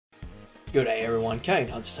Good day everyone,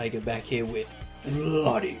 KayneHunterTaker back here with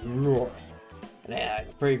Bloody Roar. Now, in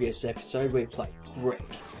the previous episode we played Greg,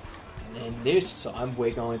 and then this time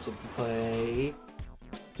we're going to play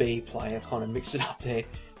B-player, kind of mix it up there,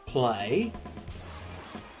 play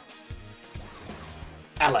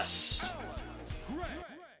Alice,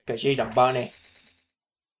 because she's a bunny.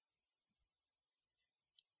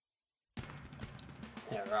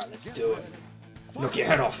 Alright, let's do it. Knock your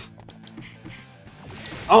head off.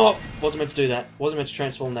 Oh! Wasn't meant to do that. Wasn't meant to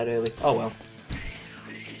transform that early. Oh well.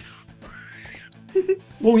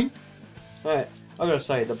 Boing! Alright, I gotta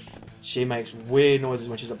say, she makes weird noises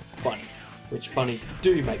when she's a bunny. Which bunnies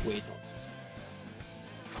do make weird noises.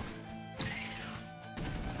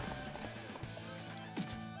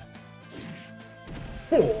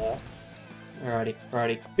 Oh. Alrighty,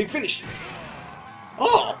 alrighty. Big finish!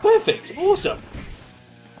 Oh, perfect! Awesome!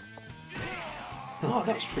 Oh,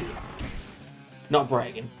 that was pretty epic. Not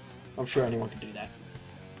bragging. I'm sure anyone can do that.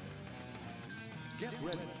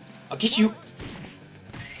 I'll get you!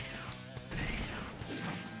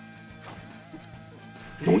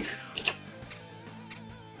 Noink!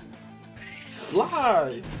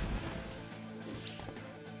 Fly!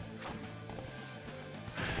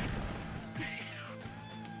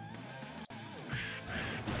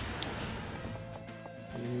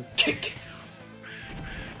 Kick!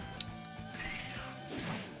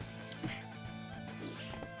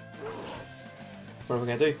 What am I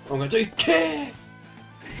going to do? I'm going to do kick!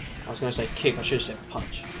 I was going to say kick, I should have said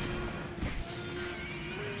punch.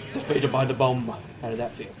 Defeated by the bomb. How did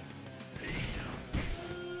that feel?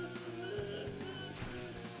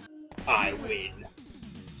 I win.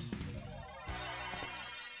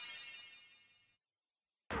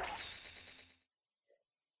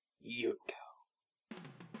 Uriko.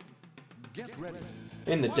 Get ready.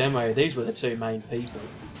 In the demo, these were the two main people.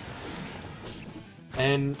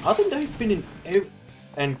 And I think they've been in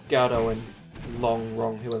and Gardo and Long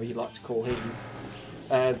Wrong, whoever you like to call him.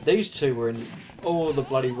 These two were in all the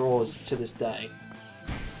bloody Raws to this day.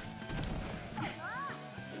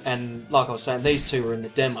 And like I was saying, these two were in the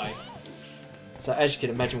demo. So as you can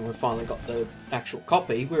imagine, when we finally got the actual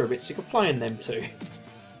copy, we were a bit sick of playing them two.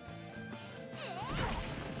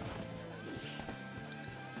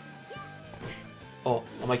 Oh,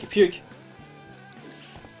 I'll make you puke.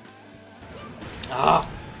 Ah,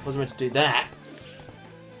 wasn't meant to do that.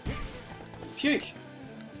 Puke.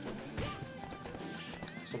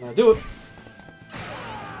 So I'm gonna do it.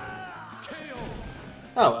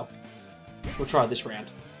 Oh well. We'll try this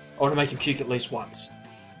round. I want to make him puke at least once.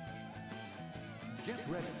 Get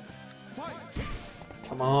ready. Fight.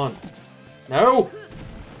 Come on. No!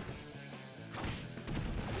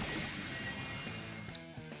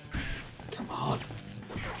 Come on.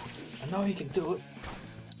 I know you can do it.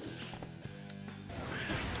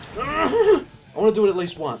 I want to do it at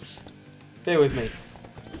least once. Bear with me.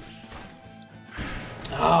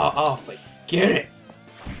 Oh, forget it.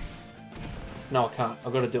 No, I can't.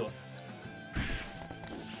 I've got to do it.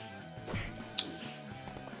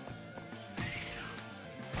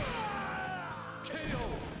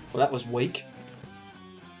 Well, that was weak.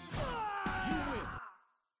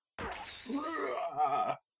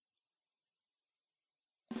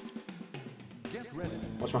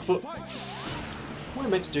 Watch my foot. Why am I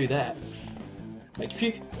meant to do that? Make you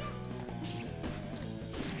puke.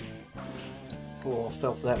 Oh, I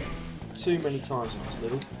fell for that too many times when I was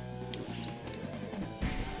little.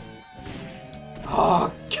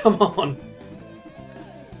 Oh, come on!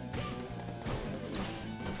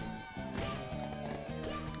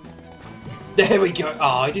 There we go!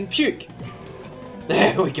 Oh, I didn't puke!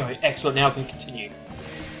 There we go! Excellent, now I can continue.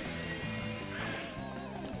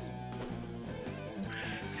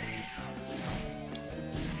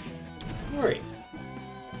 Alright.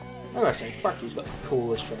 I gotta say, Bucky's got the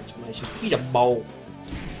coolest transformation. He's a mole.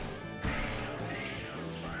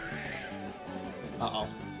 Uh-oh.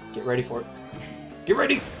 Get ready for it. Get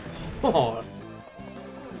ready! Oh.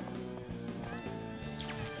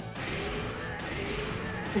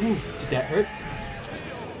 Ooh, did that hurt?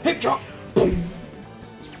 Hip drop! Boom!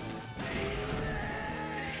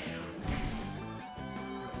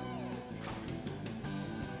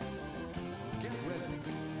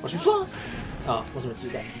 Watch me fly! Oh, wasn't meant to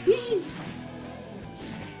do that. Whee!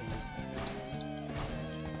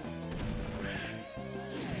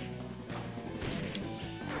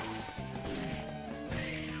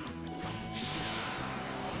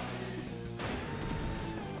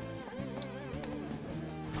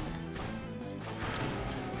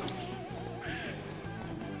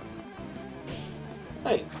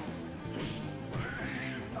 Hey.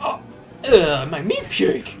 Oh, made me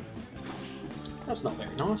puke. That's not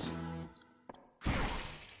very nice.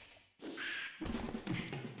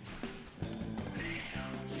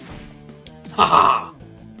 Ha ha!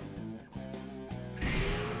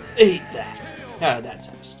 Eat that! How did that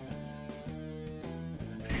taste?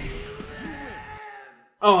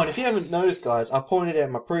 Oh, and if you haven't noticed, guys, I pointed out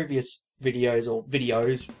in my previous videos,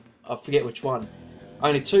 I forget which one,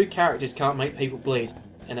 only 2 characters can't make people bleed,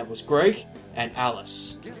 and that was Greg and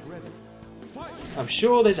Alice. I'm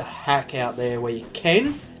sure there's a hack out there where you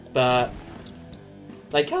can, but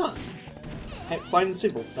they can't. Plain and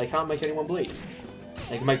simple, they can't make anyone bleed.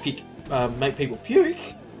 They can make people puke,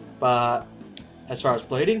 but as far as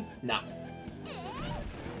bleeding, nah.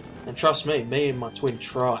 And trust me, me and my twin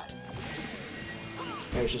tried.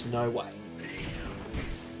 There was just no way.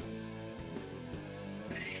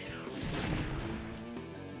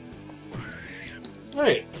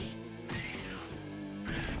 Hey!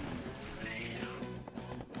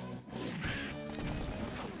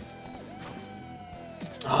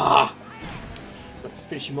 Ah! It's gonna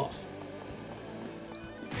finish him off.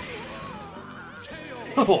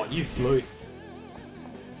 Oh, you flew.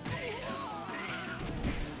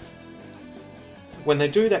 When they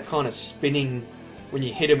do that kind of spinning, when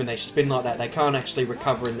you hit them and they spin like that, they can't actually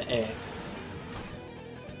recover in the air.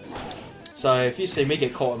 So if you see me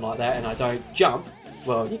get caught in like that and I don't jump,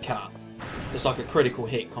 well, you can't. It's like a critical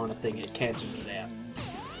hit kind of thing, it cancels it out.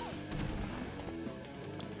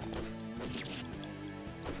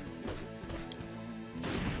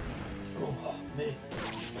 Oh man.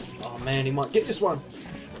 Oh man, he might get this one.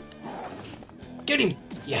 Get him!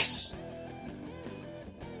 Yes!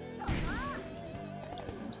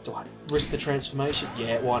 Do I risk the transformation?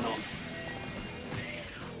 Yeah, why not?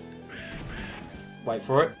 Wait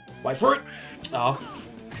for it. Wait for it! Oh.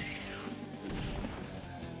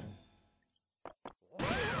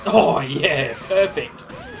 Oh, yeah! Perfect!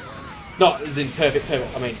 Not as in perfect,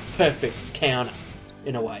 I mean perfect counter,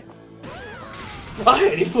 in a way. Oh,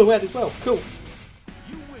 and he flew out as well. Cool.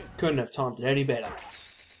 Couldn't have timed it any better.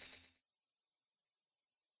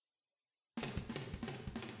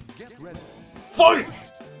 Fight!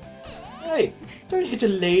 Hey, don't hit a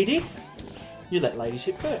lady. You let ladies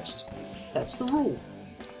hit first. That's the rule.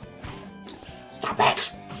 Stop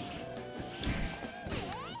it!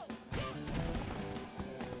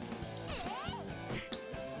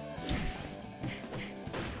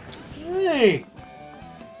 Hey!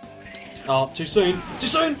 Oh, too soon. Too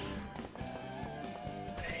soon!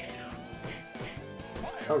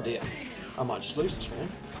 Oh dear. I might just lose this round.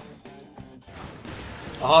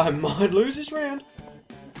 I might lose this round.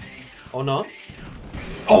 Or not.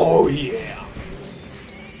 Oh yeah!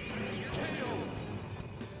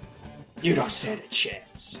 You don't stand a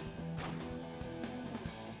chance.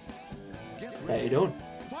 How you doing?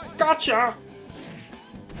 Gotcha!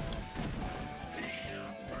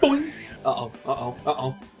 Boing! Uh-oh, uh-oh,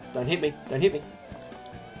 uh-oh. Don't hit me, don't hit me.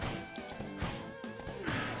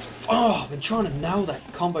 Oh, I've been trying to nail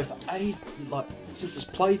that combo for since this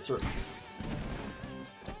playthrough.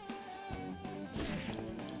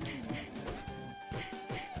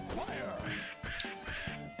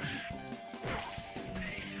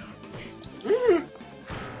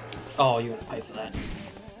 Oh, you're gonna pay for that.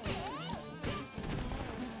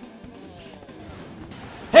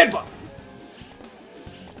 Headbutt!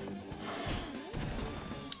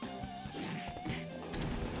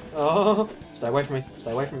 Oh, stay away from me.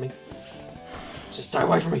 Stay away from me. Just stay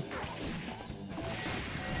away from me.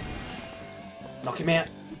 Knock him out.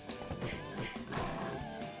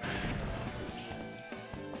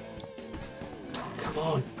 Oh, come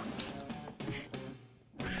on.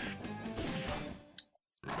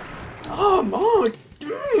 Oh my!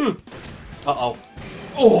 Uh-oh.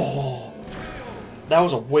 Oh! That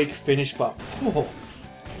was a weak finish, but... Oh.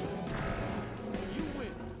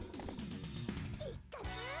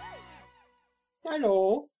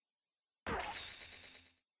 Hello.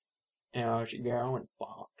 How's it going,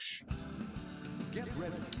 Fox? Get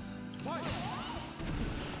ready. Fight.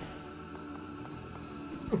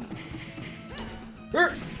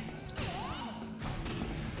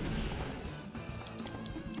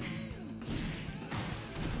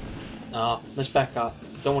 Let's back up.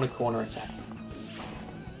 Don't want a corner attack.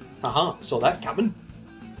 Haha, saw that coming.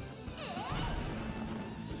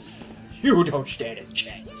 You don't stand a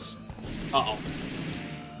chance. Uh-oh.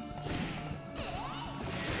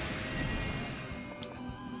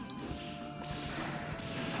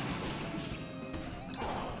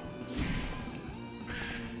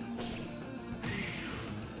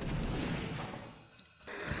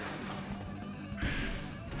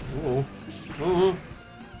 Ooh. Ooh.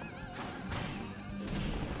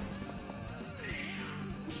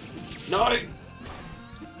 No!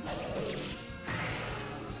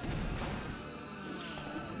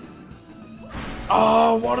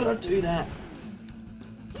 Oh, why did I do that?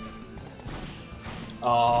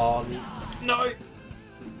 Oh, no!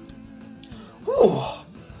 Whew.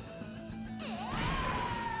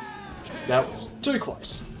 That was too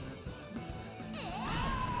close.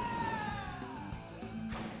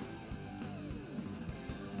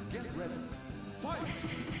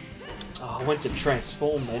 Oh, I went to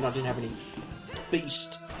transform then. I didn't have any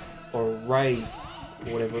beast or rave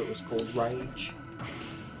or whatever it was called. Rage.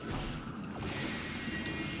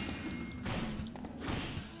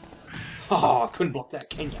 Oh, I couldn't block that,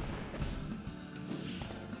 can ya?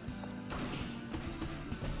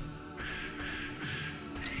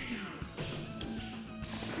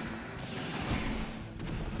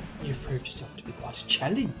 You've proved yourself to be quite a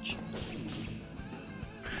challenge.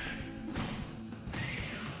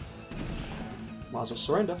 Might as well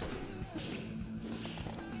surrender.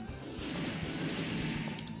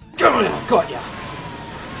 Come on, got ya!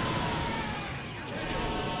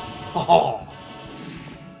 Oh!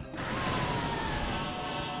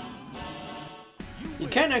 You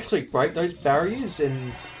can actually break those barriers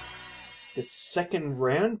in the second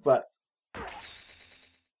round, but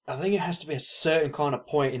I think it has to be a certain kind of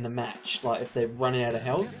point in the match, like if they're running out of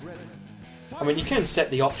health. I mean, you can set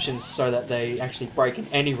the options so that they actually break in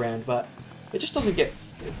any round, but it just doesn't get...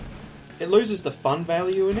 It loses the fun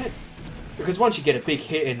value in it. Because once you get a big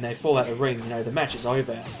hit and they fall out the ring, you know, the match is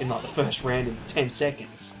over in like the first round in 10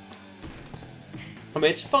 seconds. I mean,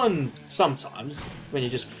 it's fun sometimes when you're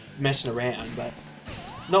just messing around, but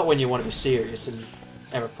not when you want to be serious and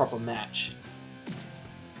have a proper match.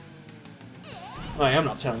 I mean, I'm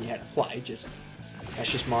not telling you how to play,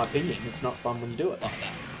 that's just my opinion. It's not fun when you do it like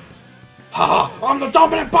that. Haha! I'm the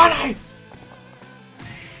dominant bunny!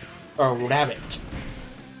 Or rabbit.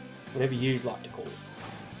 Whatever you like to call it.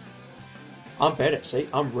 I'm better, see?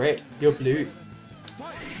 I'm red. You're blue.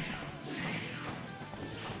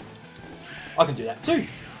 I can do that too.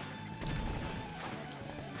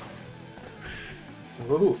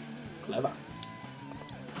 Ooh, clever.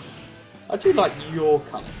 I do like your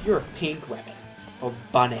colour. You're a pink rabbit. Or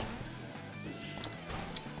bunny.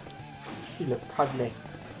 You look cuddly.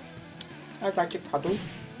 I'd like to cuddle.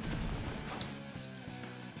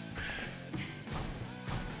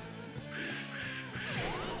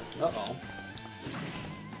 Uh-oh.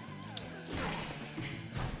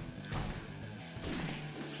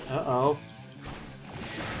 Uh-oh.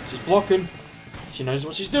 She's blocking. She knows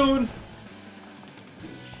what she's doing.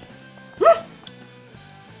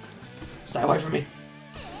 Stay away from me.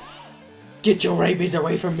 Get your rabies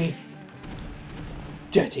away from me.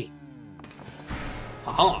 Dirty.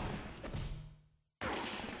 Aha.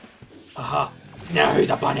 Aha. Now who's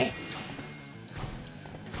the bunny?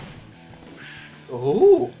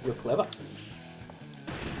 Ooh, you're clever.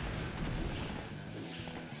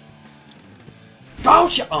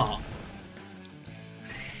 Gotcha!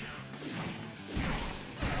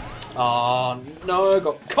 Oh no, I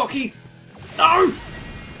got cocky. No!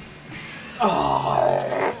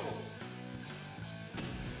 Oh.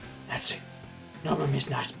 That's it. No one miss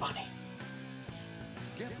nice bunny.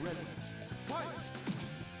 Get ready. Fight.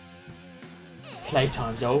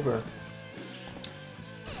 Playtime's over.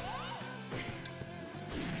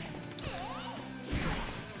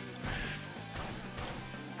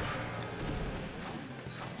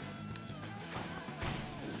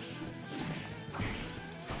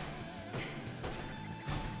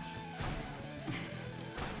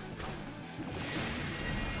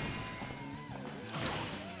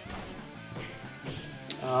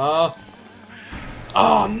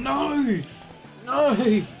 Oh no!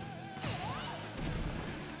 No!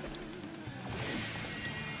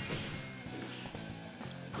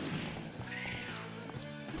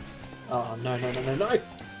 Oh no, no, no, no, no!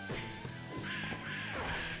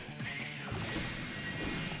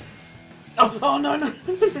 Oh, oh no, no,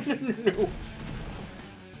 no, no, no, no, no!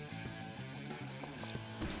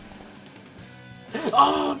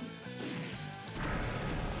 Oh!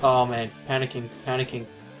 Oh man, panicking, panicking.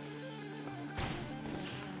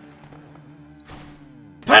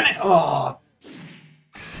 Panic! Oh!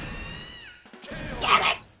 Damn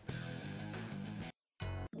it!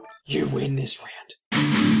 You win this round.